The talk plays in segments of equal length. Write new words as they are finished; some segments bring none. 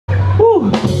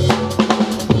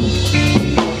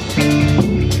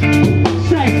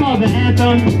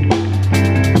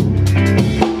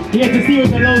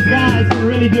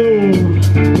really do.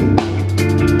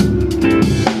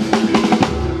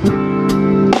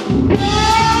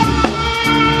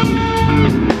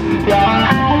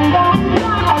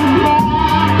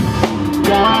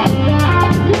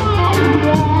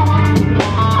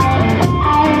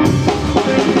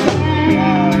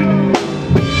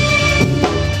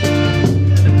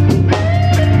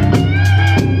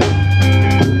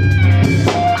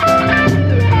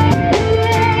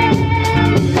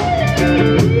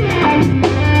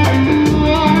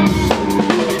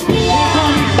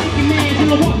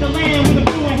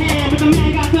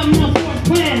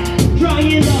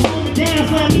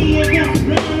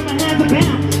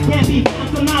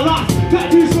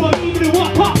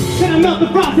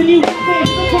 And you say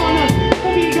upon us,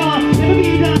 never be gone, never be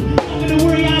done. Not gonna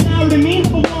worry, I know what it means.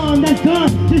 For one, that's done.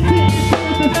 Just sit and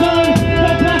stare at the sun. No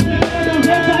plastic, no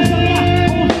red lights, no light,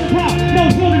 almost in the crowd. No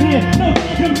children here, no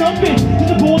tantrums, no bitch.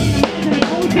 Just a boy and a man and a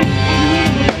boy kid.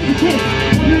 I'm a kid.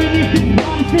 Wondering if this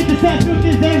body fits the sad truth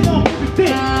is there's no perfect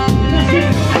fit. And that's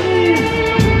just what it is.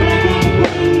 But I can't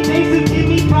complain. They should give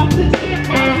me props to take.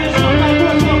 I feel something like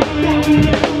what's up with that. We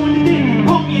never know what it is.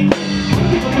 Hold me a clip.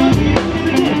 People love me,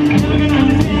 never did. Never gonna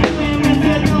understand.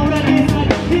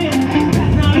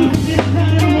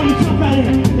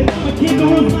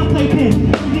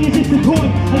 Everything is just a toy.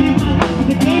 I live my life with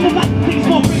the game of life. Things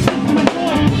more break to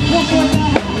enjoy. One more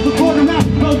die, the quarter out,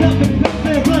 rolled up and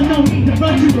fair run. No need to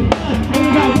run through the blood.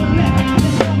 Only got one left.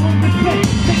 Let's go on this way.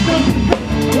 Take no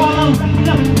disrespect. While I'm wrapping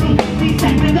up, from 50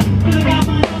 seconds up. Really got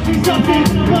my own free substance.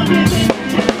 And I'm on this thing.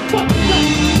 Fuck this up.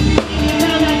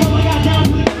 Now that I know I got down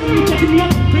to the crew. Checking me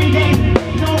up. 3 days,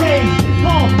 no raise. It's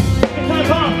home. It's my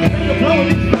bomb. Ready to blow it.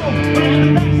 It's slow. But I'm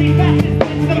the backseat fastest.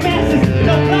 It's the masses.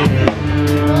 No classes.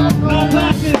 No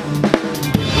classes.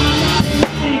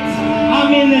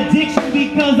 I'm in addiction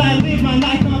because I live my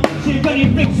life on fiction.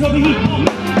 Running bricks over heat. I'm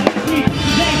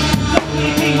today. So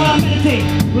king while I meditate.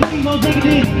 Believe those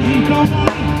negatives. You don't know me.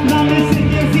 But I'm listening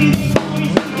to see they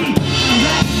always be. I'm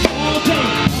rapping all day,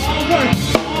 all work,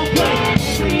 all play.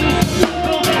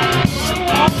 Go back.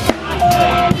 All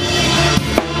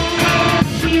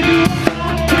see you do what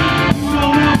I do. You don't know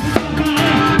what I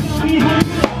am. Tell me how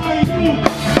you are.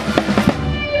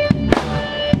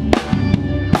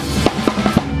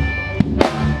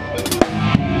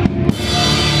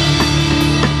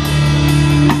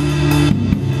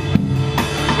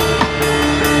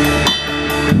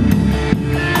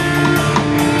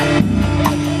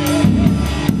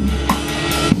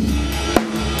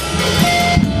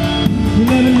 We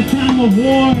live in a time of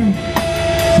war,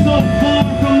 so far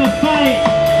from the fight.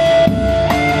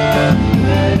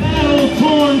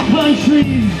 Battle-torn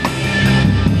countries.